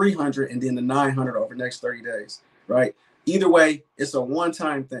do $300 and then the $900 over the next 30 days, right? Either way, it's a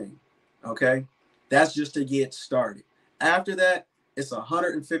one-time thing, okay? That's just to get started. After that, it's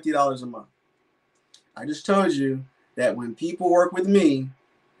 $150 a month. I just told you that when people work with me,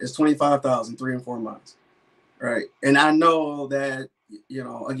 it's $25,000, 3 and 4 months, right? And I know that,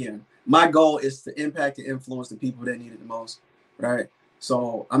 again, my goal is to impact and influence the people that need it the most, right?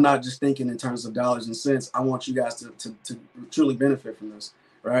 So I'm not just thinking in terms of dollars and cents. I want you guys to truly benefit from this,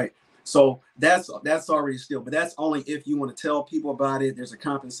 right? So that's already still, but that's only if you want to tell people about it. There's a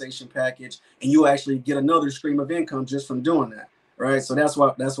compensation package, and you actually get another stream of income just from doing that, right? So that's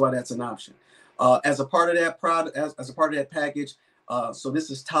why that's an option. As a part of that product, as a part of that package, so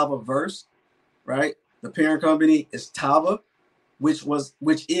this is Tavaverse, right? The parent company is Tava, which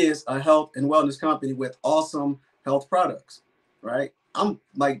is a health and wellness company with awesome health products, right? I'm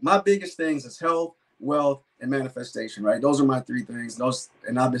like my biggest things is health, wealth, and manifestation, right? Those are my 3 things.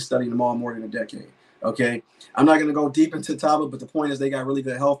 And I've been studying them all more than a decade. Okay, I'm not gonna go deep into Tava, but the point is they got really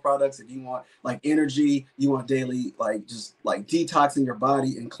good health products. If you want like energy, you want daily like just like detoxing your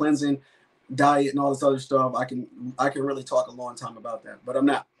body and cleansing diet and all this other stuff. I can really talk a long time about that, but I'm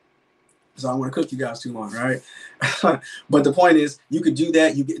not. So I don't want to cook you guys too long, right? But the point is, you could do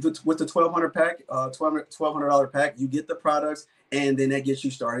that. You get with the 1,200 pack, $1,200 pack. You get the products, and then that gets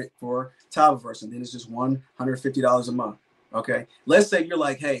you started for Tavaverse, and then it's just $150 a month. Okay. Let's say you're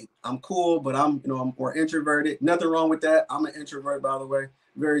like, hey, I'm cool, but I'm more introverted. Nothing wrong with that. I'm an introvert, by the way,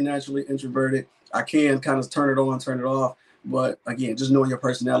 very naturally introverted. I can kind of turn it on, turn it off, but again, just knowing your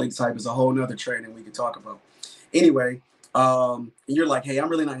personality type is a whole nother training we could talk about. Anyway. And you're like, hey, I'm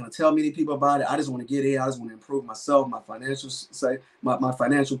really not going to tell many people about it. I just want to get in. I just want to improve myself, my my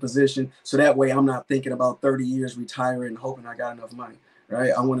financial position. So that way I'm not thinking about 30 years retiring and hoping I got enough money,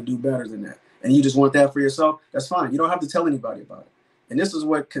 right? I want to do better than that. And you just want that for yourself. That's fine. You don't have to tell anybody about it. And this is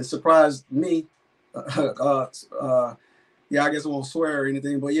what can surprise me. Yeah, I guess I won't swear or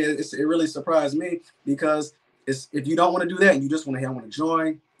anything, but yeah, it really surprised me because if you don't want to do that and you just want to, hey, I want to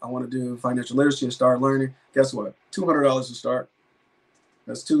join, I want to do financial literacy and start learning. Guess what? $200 to start.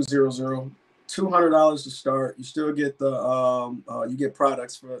 That's 200. $200 to start. You still get the you get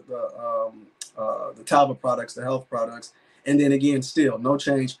products for the Talbot products, the health products, and then again, still no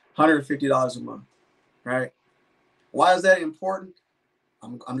change. $150 a month, right? Why is that important?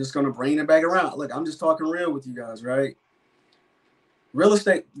 I'm just gonna bring it back around. Look, I'm just talking real with you guys, right? real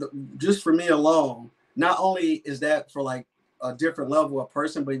estate, just for me alone, not only is that for like a different level of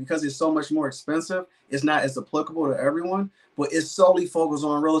person, but because it's so much more expensive, it's not as applicable to everyone. But it's solely focused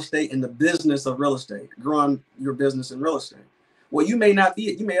on real estate and the business of real estate, growing your business in real estate. Well, you may not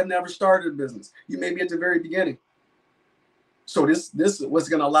be, you may have never started a business. You may be at the very beginning. So this is what's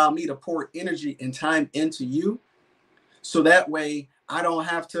going to allow me to pour energy and time into you. So that way I don't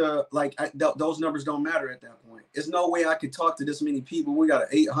have to, like, those numbers don't matter at that point. There's no way I could talk to this many people. We got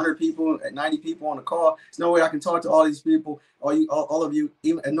 800 people, 90 people on the call. There's no way I can talk to all these people, all of you,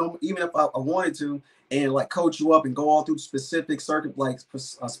 even if I wanted to, and like coach you up and go all through specific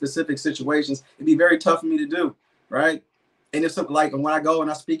specific situations. It'd be very tough for me to do, right? And if something like when I go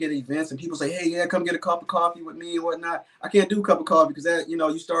and I speak at events and people say, hey, yeah, come get a cup of coffee with me and whatnot, I can't do a cup of coffee because that,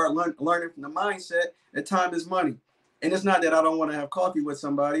 you start learning from the mindset that time is money. And it's not that I don't want to have coffee with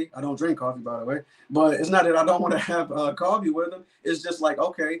somebody. I don't drink coffee, by the way. But it's not that I don't want to have coffee with them. It's just like,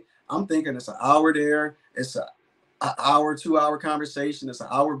 okay, I'm thinking it's an hour there. It's an hour, 2 hour conversation. It's an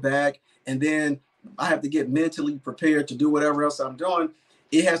hour back. And then I have to get mentally prepared to do whatever else I'm doing.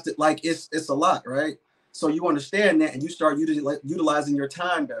 It has to, like, it's a lot, right? So you understand that and you start utilizing your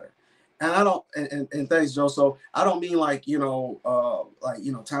time better. And I don't, and thanks, Joe. So I don't mean like,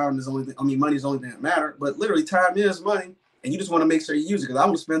 time is only, money is the only thing that matters, but literally time is money. And you just want to make sure you use it. Because I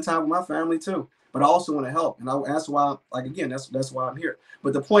want to spend time with my family too, but I also want to help. And that's why, like, again, that's why I'm here.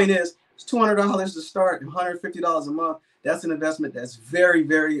 But the point is, it's $200 to start and $150 a month. That's an investment that's very,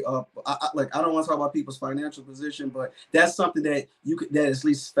 very, I don't want to talk about people's financial position, but that's something that that is at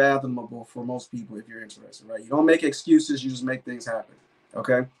least fathomable for most people if you're interested, right? You don't make excuses, you just make things happen,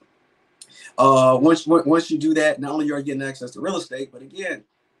 okay? Once you do that, not only are you getting access to real estate, but again,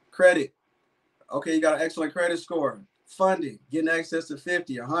 credit. Okay, you got an excellent credit score. Funding, getting access to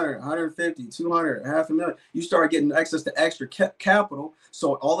 50, 100, 150, 200, $500,000. You start getting access to extra capital.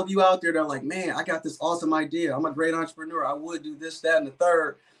 So all of you out there that are like, man, I got this awesome idea. I'm a great entrepreneur. I would do this, that, and the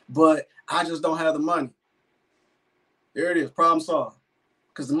third, but I just don't have the money. There it is, problem solved.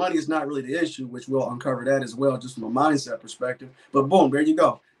 Because the money is not really the issue, which we'll uncover that as well, just from a mindset perspective. But boom, there you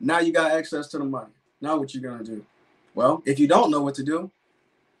go. Now you got access to the money. Now what you're going to do? Well, if you don't know what to do,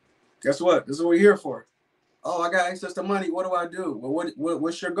 guess what? This is what we're here for. Oh, I got access to money. What do I do? Well,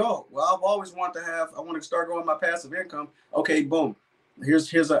 what's your goal? Well, I've always wanted to have, I want to start growing my passive income. Okay, boom.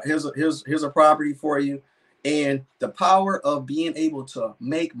 Here's a property for you. And the power of being able to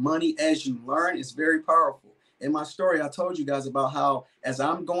make money as you learn is very powerful. In my story, I told you guys about how as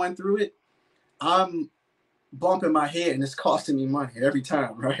I'm going through it, I'm bumping my head and it's costing me money every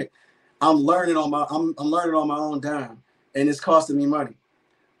time, right? I'm learning on my own dime and it's costing me money.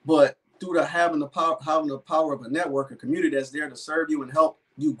 But through having the power of a network, a community that's there to serve you and help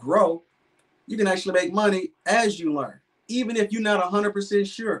you grow, you can actually make money as you learn, even if you're not 100%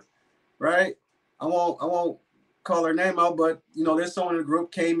 sure, right? I won't call her name out, but there's someone in the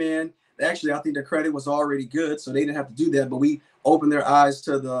group came in. Actually, I think the credit was already good, so they didn't have to do that. But we opened their eyes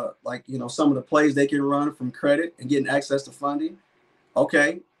to the some of the plays they can run from credit and getting access to funding.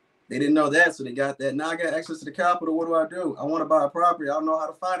 Okay, they didn't know that, so they got that. Now I got access to the capital. What do? I want to buy a property. I don't know how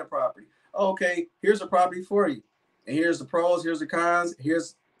to find a property. Okay, here's a property for you. And here's the pros, here's the cons,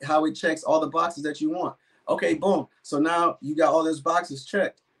 here's how it checks all the boxes that you want. Okay, boom. So now you got all those boxes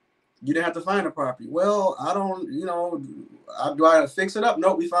checked. You didn't have to find a property. Well, I don't, do I fix it up?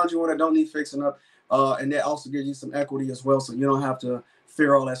 Nope, we found you one that don't need fixing up. And that also gives you some equity as well, so you don't have to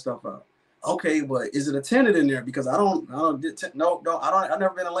figure all that stuff out. Okay, but is it a tenant in there? Because I've never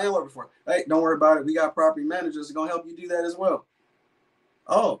been a landlord before. Hey, don't worry about it. We got property managers that are gonna help you do that as well.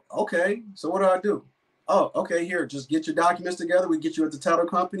 Oh, okay. So what do? Oh, okay, here, just get your documents together. We get you at the title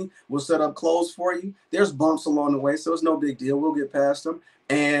company. We'll set up close for you. There's bumps along the way, so it's no big deal. We'll get past them.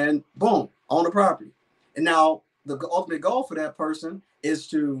 And boom, on the property. And now the ultimate goal for that person is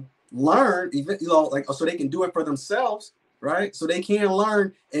to learn, so they can do it for themselves, right? So they can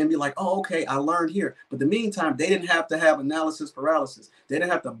learn and be like, oh, okay, I learned here. But in the meantime, they didn't have to have analysis paralysis. They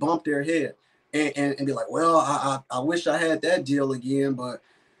didn't have to bump their head and be like, well, I wish I had that deal again, but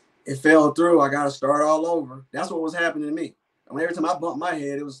it fell through. I got to start all over. That's what was happening to me. I mean, every time I bumped my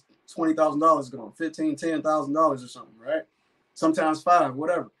head, it was $20,000 gone, $10,000 or something, right? Sometimes $5,000,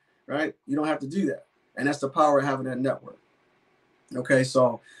 whatever, right? You don't have to do that. And that's the power of having that network. Okay,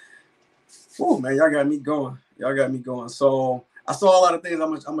 so, man, y'all got me going. So I saw a lot of things.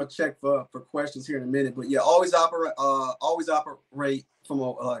 I'm gonna check for questions here in a minute. But yeah, always operate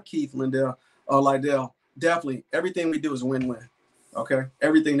from Keith Lydell. Definitely, everything we do is win-win. Okay,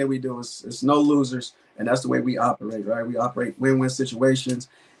 everything that we do is no losers, and that's the way we operate, right? We operate win-win situations,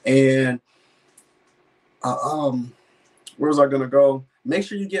 and Where was I gonna go? Make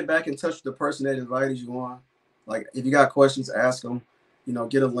sure you get back in touch with the person that invited you on. Like if you got questions, ask them. You know,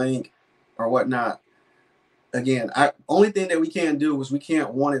 get a link or whatnot. Again, I only thing that we can't do is we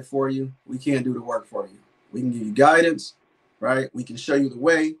can't want it for you. We can't do the work for you. We can give you guidance, right? We can show you the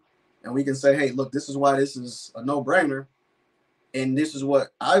way, and we can say, hey, look, this is why this is a no-brainer, and this is what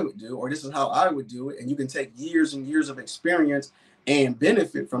I would do, or this is how I would do it. And you can take years and years of experience and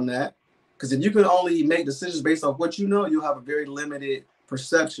benefit from that. Because if you can only make decisions based off what you know, you'll have a very limited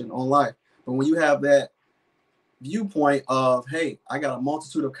perception on life. But when you have that viewpoint of, hey, I got a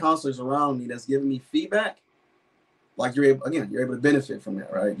multitude of counselors around me that's giving me feedback, like you're able, again, you're able to benefit from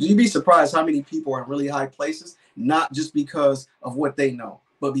that, right? You'd be surprised how many people are in really high places, not just because of what they know,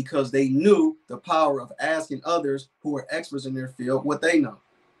 but because they knew the power of asking others who are experts in their field what they know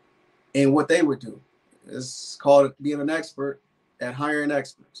and what they would do. It's called being an expert at hiring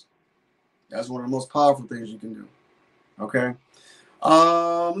experts. That's one of the most powerful things you can do. Okay.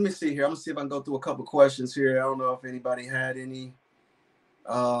 Let me see here. I'm gonna see if I can go through a couple questions here. I don't know if anybody had any.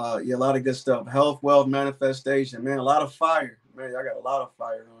 Yeah, a lot of good stuff. Health, wealth, manifestation. Man, a lot of fire. Man, I got a lot of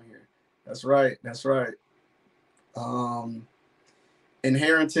fire on here. That's right. That's right. Um,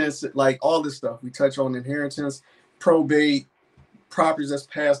 Inheritance, like all this stuff. We touch on inheritance, probate, properties that's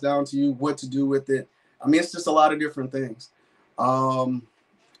passed down to you, what to do with it. I mean, it's just a lot of different things. Um,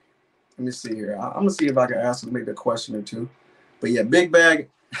 Let me see here. I'm gonna see if I can ask maybe a question or two. But yeah, big bag.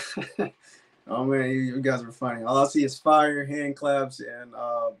 Oh man, you guys are funny. All I see is fire, hand claps, and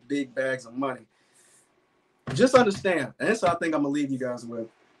big bags of money. Just understand, and that's what I think I'm gonna leave you guys with,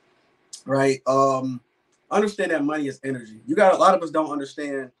 right? Understand that money is energy. You got a lot of us don't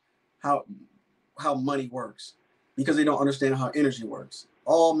understand how money works because they don't understand how energy works.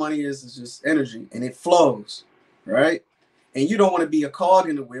 All money is just energy, and it flows, right? And you don't want to be a cog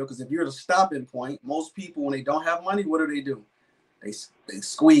in the wheel because if you're the stopping point, most people when they don't have money, what do? They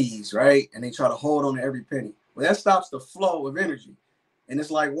squeeze, right? And they try to hold on to every penny. Well, that stops the flow of energy. And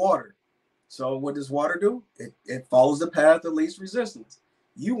it's like water. So what does water do? It follows the path of least resistance.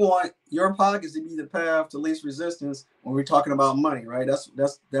 You want your pockets to be the path to least resistance when we're talking about money, right? That's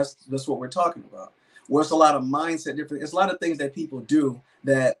what we're talking about. Well, it's a lot of mindset different. It's a lot of things that people do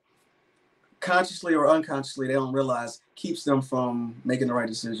that consciously or unconsciously they don't realize keeps them from making the right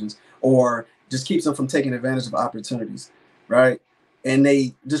decisions or just keeps them from taking advantage of opportunities, right? And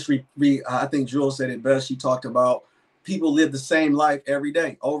they just I think Jules said it best. She talked about people live the same life every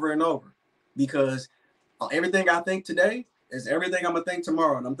day over and over because everything I think today is everything I'm gonna think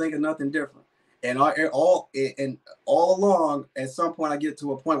tomorrow, and I'm thinking nothing different. And all along, at some point, I get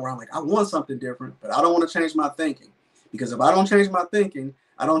to a point where I'm like, I want something different, but I don't want to change my thinking because if I don't change my thinking,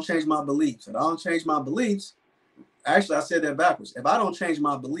 I don't change my beliefs. If I don't change my beliefs, actually, I said that backwards. If I don't change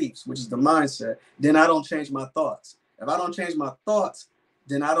my beliefs, which is the mindset, then I don't change my thoughts. If I don't change my thoughts,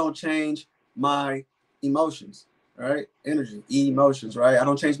 then I don't change my emotions, right? Energy, emotions, right? I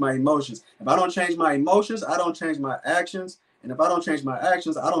don't change my emotions. If I don't change my emotions, I don't change my actions. And if I don't change my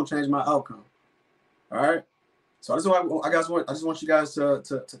actions, I don't change my outcome. All right. So I just want you guys to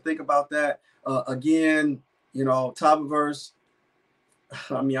think about that. Again, you know, Tavaverse.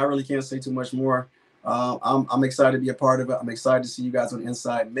 I mean, I really can't say too much more. I'm excited to be a part of it. I'm excited to see you guys on the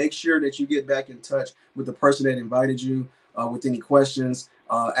inside. Make sure that you get back in touch with the person that invited you with any questions.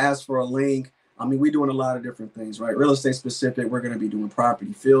 Ask for a link. I mean, we're doing a lot of different things, right? Real estate specific. We're going to be doing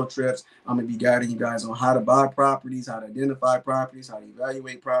property field trips. I'm going to be guiding you guys on how to buy properties, how to identify properties, how to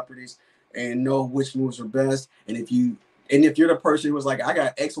evaluate properties, and know which moves are best. And if you're the person who was like, I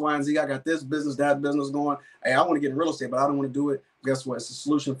got X, Y, and Z, I got this business, that business going. Hey, I want to get in real estate, but I don't want to do it. Guess what? It's a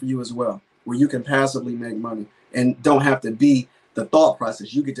solution for you as well, where you can passively make money and don't have to be the thought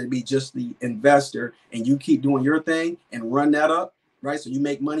process. You get to be just the investor and you keep doing your thing and run that up, right? So you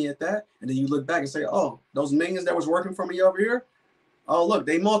make money at that. And then you look back and say, oh, those millions that was working for me over here, oh, look,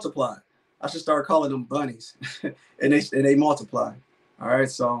 they multiplied. I should start calling them bunnies and they multiply. All right.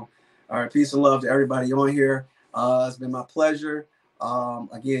 So, all right. Peace and love to everybody on here. It's been my pleasure.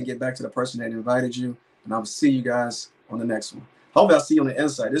 Again, get back to the person that invited you, and I'll see you guys on the next one. Hopefully, I'll see you on the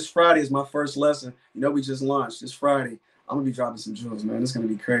inside. This Friday is my first lesson. You know, we just launched. This Friday, I'm going to be dropping some jewels, man. It's going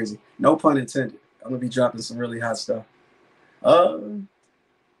to be crazy. No pun intended. I'm going to be dropping some really hot stuff. Let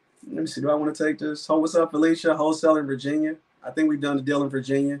me see. Do I want to take this? Oh, what's up, Felicia? Wholesaler in Virginia. I think we've done the deal in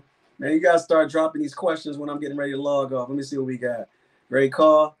Virginia. Man, you guys start dropping these questions when I'm getting ready to log off. Let me see what we got. Great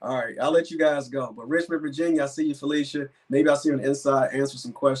call. All right, I'll let you guys go. But Richmond, Virginia, I see you, Felicia. Maybe I'll see you on the inside, answer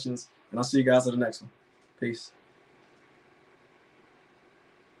some questions, and I'll see you guys at the next one. Peace.